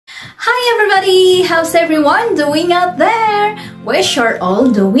Hi everybody! How's everyone doing out there? Wish you're all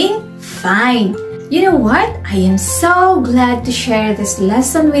doing fine. You know what? I am so glad to share this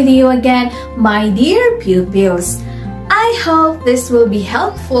lesson with you again, my dear pupils. I hope this will be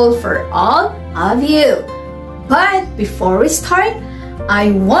helpful for all of you. But before we start,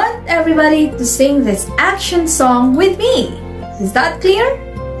 I want everybody to sing this action song with me. Is that clear?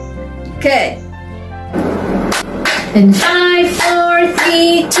 Good. In 5, 4,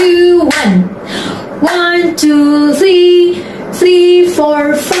 3, 2, 1. 1, 2, 3, 3,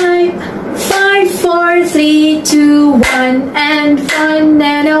 4, 5. 5, 4, 3, 2, 1. And fun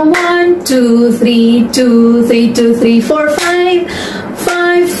and a 1, 2, 3, 2, 3, 2, 3, 4, 5.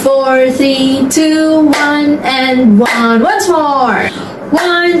 5, 4, 3, 2, 1. And 1. Once more.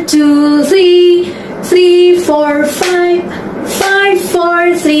 1, 2, 3, 3, 4, 5. 5,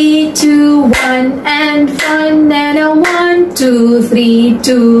 4, 3, 2, 1, and fun and a 1, 2, 3,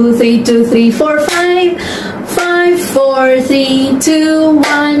 2, 3, 2, 3, 4, 5. 5, 4, 3, 2,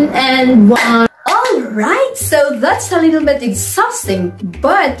 1, and 1. Alright, so that's a little bit exhausting,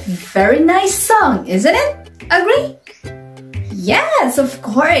 but very nice song, isn't it? Agree? Yes, of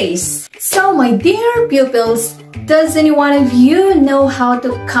course. So my dear pupils, does any one of you know how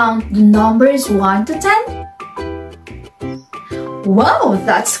to count the numbers 1 to 10? Wow,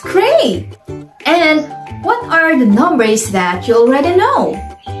 that's great! And what are the numbers that you already know?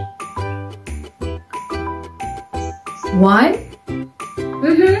 1,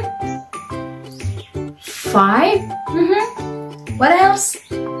 5, what else?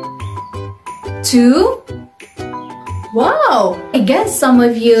 2, wow! I guess some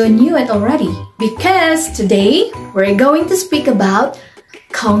of you knew it already because today we're going to speak about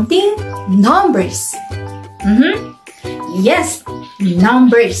counting numbers. Yes,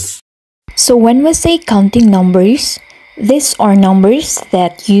 numbers. So when we say counting numbers, these are numbers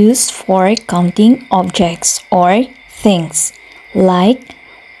that used for counting objects or things like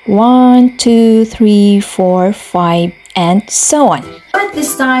 1, 2, 3, 4, 5, and so on. But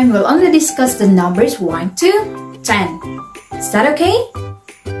this time we'll only discuss the numbers 1 to 10. Is that okay?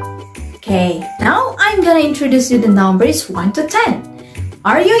 Okay, now I'm gonna introduce you the numbers 1 to 10.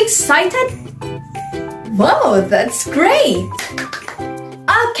 Are you excited? Wow, that's great!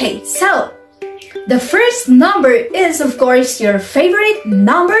 Okay, so the first number is of course your favorite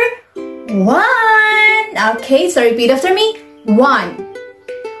number 1. Okay, so repeat after me. 1.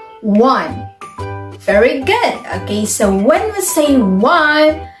 1. Very good. Okay, so when we say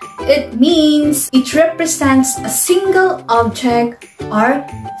 1, it means it represents a single object or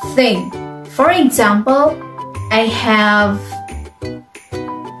thing. For example, I have,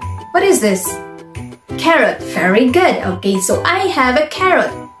 what is this? Carrot. Very good. Okay, so I have a carrot.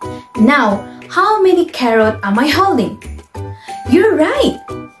 Now, how many carrots am I holding? You're right.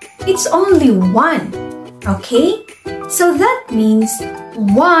 It's only 1. Okay, so that means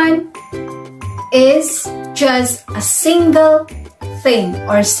 1 is just a single thing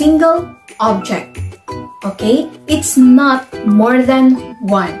or single object. Okay, it's not more than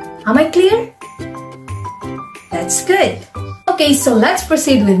 1. Am I clear? That's good. Okay, so let's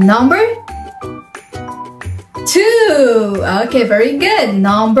proceed with number 2. Okay, very good.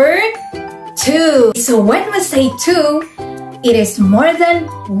 Number 2. So when we say 2, it is more than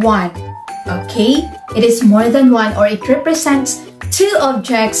 1. Okay, it is more than 1 or it represents 2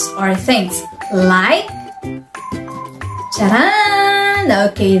 objects or things like, ta-da!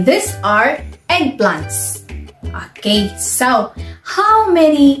 Okay, these are eggplants. Okay, so how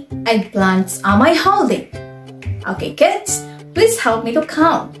many eggplants am I holding? Okay, kids, please help me to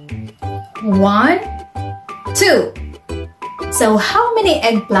count. 1, 2. So how many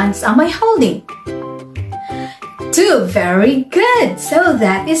eggplants am I holding? 2. Very good. So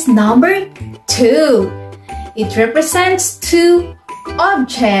that is number 2. It represents 2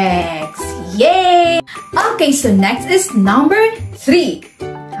 objects. Yay! Okay, so next is number 3.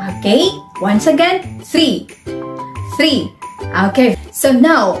 Okay, once again, 3. 3. Okay, so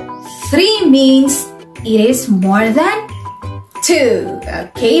now 3 means it is more than 2.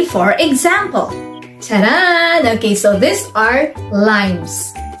 Okay, for example, ta-da! Okay, so these are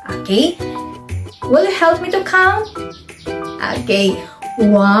limes. Okay, will you help me to count? Okay,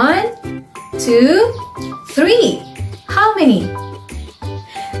 1, 2, 3. How many?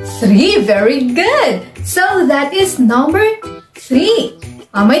 3. Very good. So that is number 3.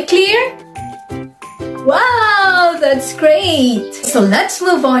 Am I clear? Wow, that's great. So let's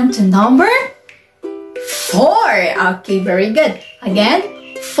move on to number 4. Okay, very good.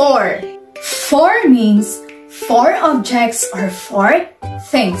 Again, 4. 4 means 4 objects or 4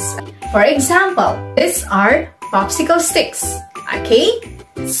 things. For example, these are popsicle sticks. Okay?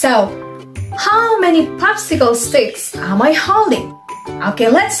 So, how many popsicle sticks am I holding? Okay,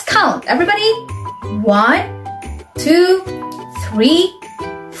 let's count. Everybody. 1, 2, 3,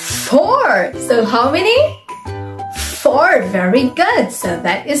 4. So how many? 4. Very good. So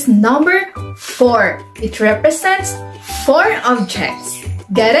that is number 4. It represents 4 objects.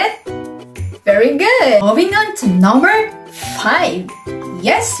 Get it? Very good. Moving on to number 5.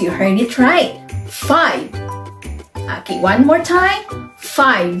 Yes, you heard it right. 5. Okay, one more time.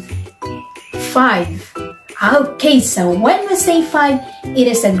 5. 5. Okay, so when we say 5, it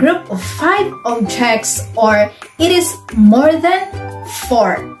is a group of 5 objects or it is more than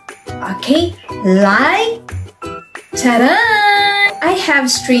 4. Okay, like, ta-da! I have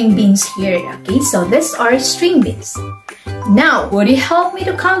string beans here. Okay, so these are string beans. Now, would you help me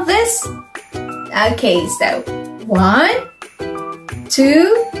to count this? Okay, so 1,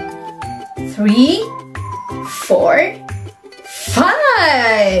 2, 3, 4,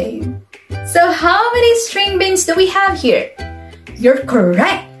 5. So how many string beans do we have here? You're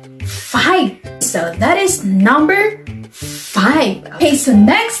correct. 5. So that is number 5. Okay, so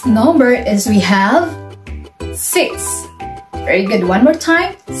next number is we have 6. Very good. One more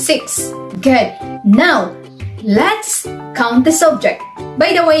time. 6. Good. Now, let's count this object.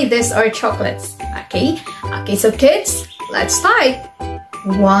 By the way, these are chocolates. Okay. Okay, so kids, let's start.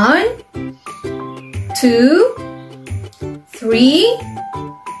 1, 2, 3,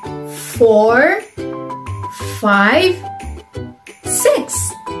 4, 5,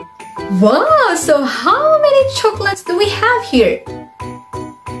 6. Wow, so how many chocolates do we have here?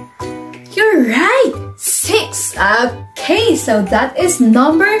 You're right, 6. Okay, so that is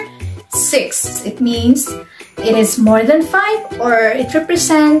number 6. It means it is more than 5 or it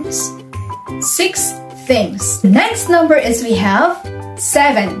represents 6 things. Next number is we have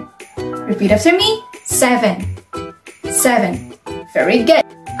 7. Repeat after me. 7. 7. Very good.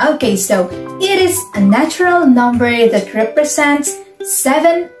 Okay, so it is a natural number that represents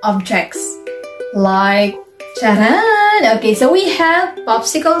 7 objects. Like, ta-da! Okay, so we have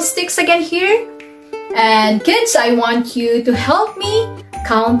popsicle sticks again here. And kids, I want you to help me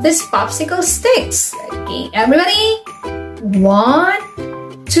count these popsicle sticks. Okay, everybody?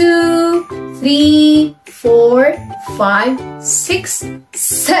 1, 2, 3, 4, 5, 6,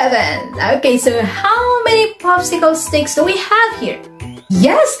 7. Okay, so how many popsicle sticks do we have here?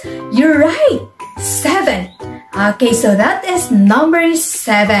 Yes, you're right. 7. Okay, so that is number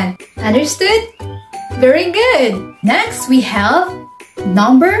 7. Understood? Very good. Next, we have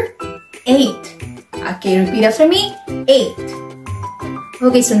number 8. Okay, repeat after me. 8.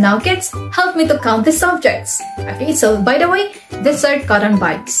 Okay, so now kids, help me to count the subjects. Okay, so by the way, these are cotton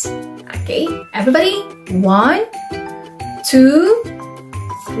buds. Okay, everybody. 1, 2,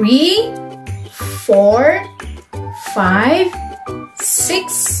 3, 4, 5,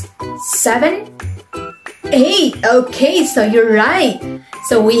 6, 7, 8. Okay, so you're right.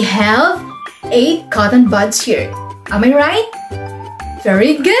 So we have 8 cotton buds here. Am I right?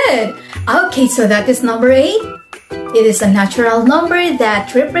 Very good. Okay, so that is number 8. It is a natural number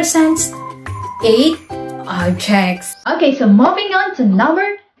that represents 8 objects. Okay, so moving on to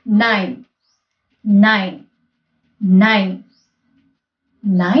number 9. 9. 9.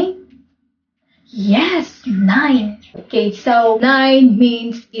 9? Yes, 9. Okay, so 9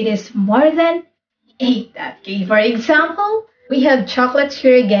 means it is more than 8. Okay, for example, we have chocolates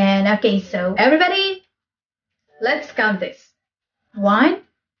here again. Okay, so everybody, let's count this. 1,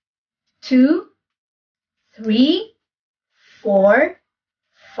 2, 3, 4,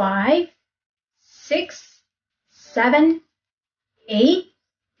 5, 6, 7, 8,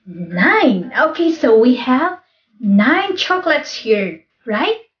 9. Okay, so we have 9 chocolates here,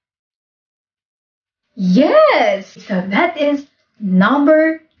 right? Yes, so that is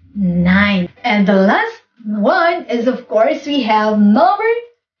number 9. And the last one is, of course, we have number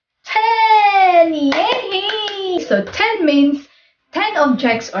 10. Yay! So 10 means 10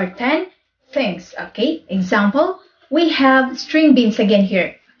 objects or 10 things. Okay, example, we have string beans again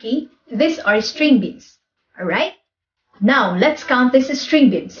here. Okay, these are string beans. Alright, now let's count these string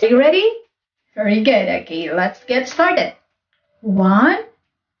beans. Are you ready? Very good. Okay, let's get started. 1,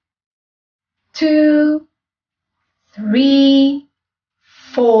 2, 3,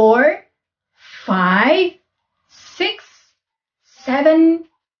 4, 5, 6, 7,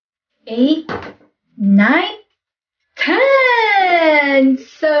 8, 9, 10.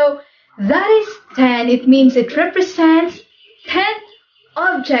 So that is 10. It means it represents 10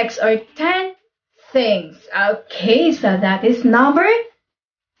 objects or 10 things. Okay, so that is number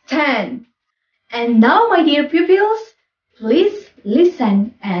 10. And now, my dear pupils, please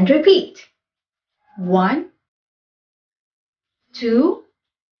listen and repeat. 1, 2,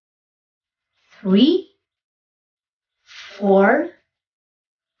 3, 4,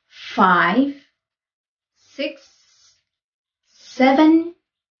 5, 6, 7,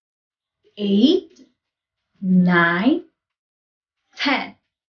 8, 9, 10.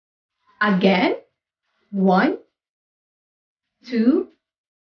 Again, 1, 2,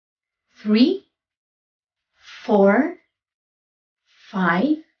 3, 4,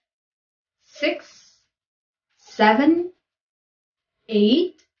 5, 6, 7,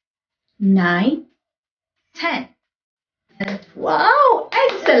 8, 9, 10. Wow,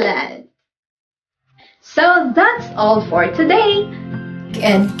 excellent! So that's all for today.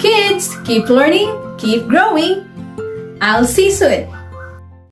 And kids, keep learning, keep growing. I'll see you soon.